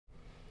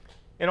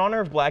In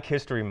honor of Black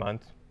History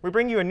Month, we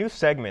bring you a new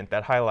segment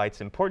that highlights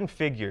important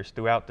figures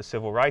throughout the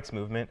Civil Rights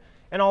Movement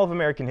and all of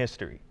American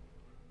history.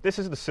 This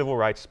is the Civil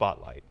Rights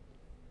Spotlight.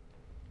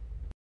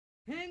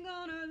 Ain't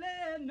gonna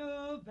let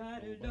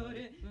nobody do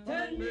it.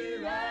 Turn me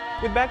right.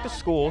 With back to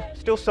school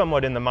still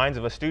somewhat in the minds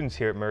of us students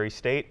here at Murray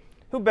State,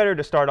 who better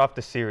to start off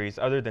the series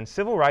other than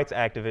civil rights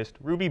activist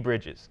Ruby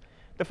Bridges,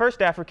 the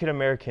first African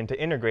American to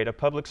integrate a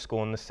public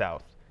school in the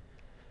South.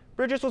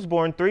 Bridges was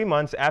born 3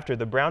 months after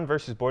the Brown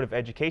v. Board of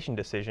Education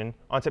decision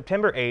on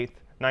September 8,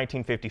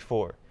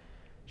 1954.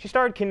 She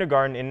started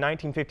kindergarten in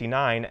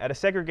 1959 at a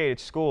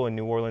segregated school in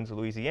New Orleans,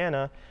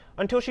 Louisiana,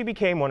 until she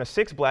became one of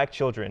 6 black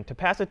children to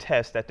pass a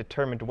test that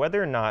determined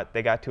whether or not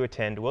they got to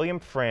attend William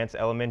Frantz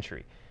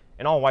Elementary,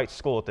 an all-white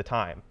school at the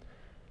time.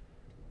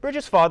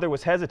 Bridges' father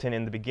was hesitant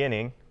in the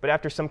beginning, but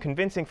after some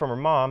convincing from her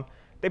mom,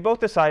 they both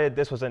decided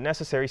this was a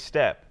necessary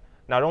step,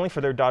 not only for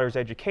their daughter's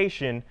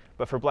education,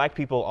 but for black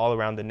people all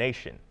around the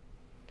nation.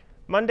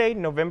 Monday,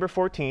 November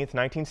 14,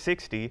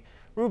 1960,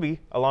 Ruby,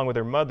 along with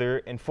her mother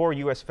and 4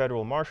 U.S.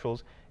 federal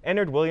marshals,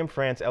 entered William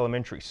Frantz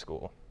Elementary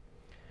School.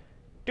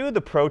 Due to the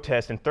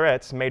protests and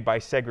threats made by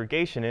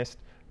segregationists,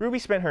 Ruby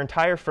spent her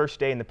entire first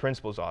day in the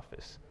principal's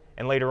office.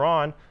 And later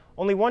on,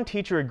 only one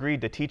teacher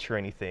agreed to teach her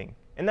anything,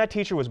 and that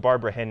teacher was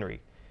Barbara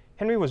Henry.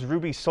 Henry was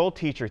Ruby's sole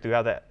teacher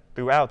throughout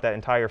that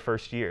entire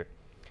first year.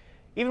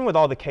 Even with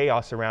all the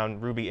chaos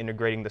around Ruby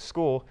integrating the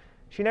school,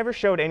 she never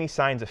showed any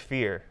signs of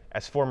fear,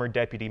 as former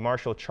Deputy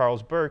Marshal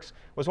Charles Burks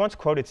was once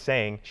quoted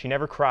saying she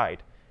never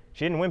cried.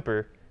 She didn't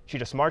whimper, she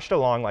just marched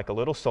along like a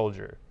little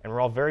soldier, and we're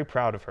all very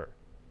proud of her.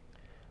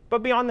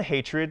 But beyond the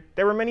hatred,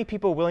 there were many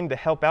people willing to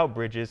help out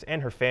Bridges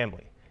and her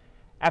family.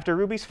 After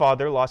Ruby's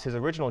father lost his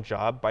original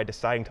job by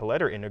deciding to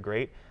let her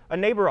integrate, a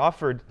neighbor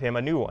offered him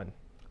a new one.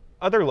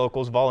 Other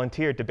locals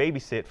volunteered to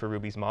babysit for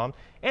Ruby's mom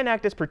and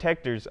act as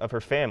protectors of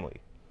her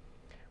family.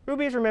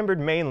 Ruby is remembered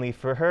mainly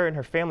for her and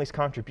her family's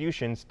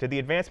contributions to the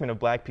advancement of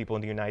black people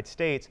in the United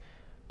States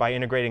by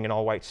integrating an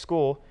all-white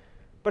school,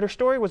 but her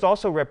story was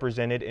also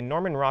represented in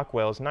Norman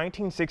Rockwell's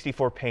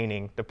 1964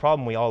 painting, The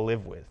Problem We All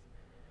Live With.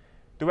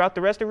 Throughout the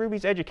rest of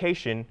Ruby's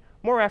education,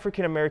 more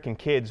African American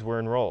kids were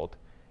enrolled,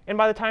 and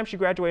by the time she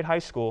graduated high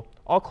school,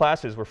 all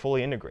classes were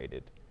fully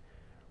integrated.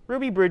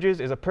 Ruby Bridges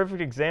is a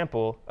perfect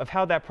example of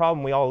how that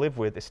problem we all live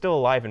with is still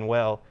alive and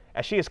well,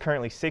 as she is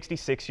currently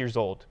 66 years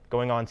old,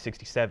 going on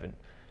 67.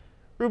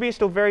 Ruby is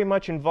still very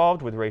much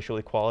involved with racial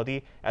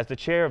equality as the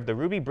chair of the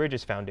Ruby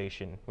Bridges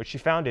Foundation, which she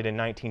founded in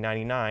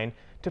 1999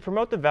 to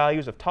promote the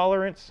values of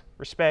tolerance,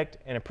 respect,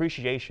 and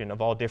appreciation of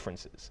all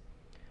differences.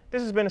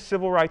 This has been a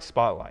Civil Rights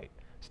Spotlight.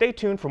 Stay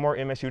tuned for more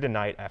MSU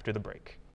Tonight after the break.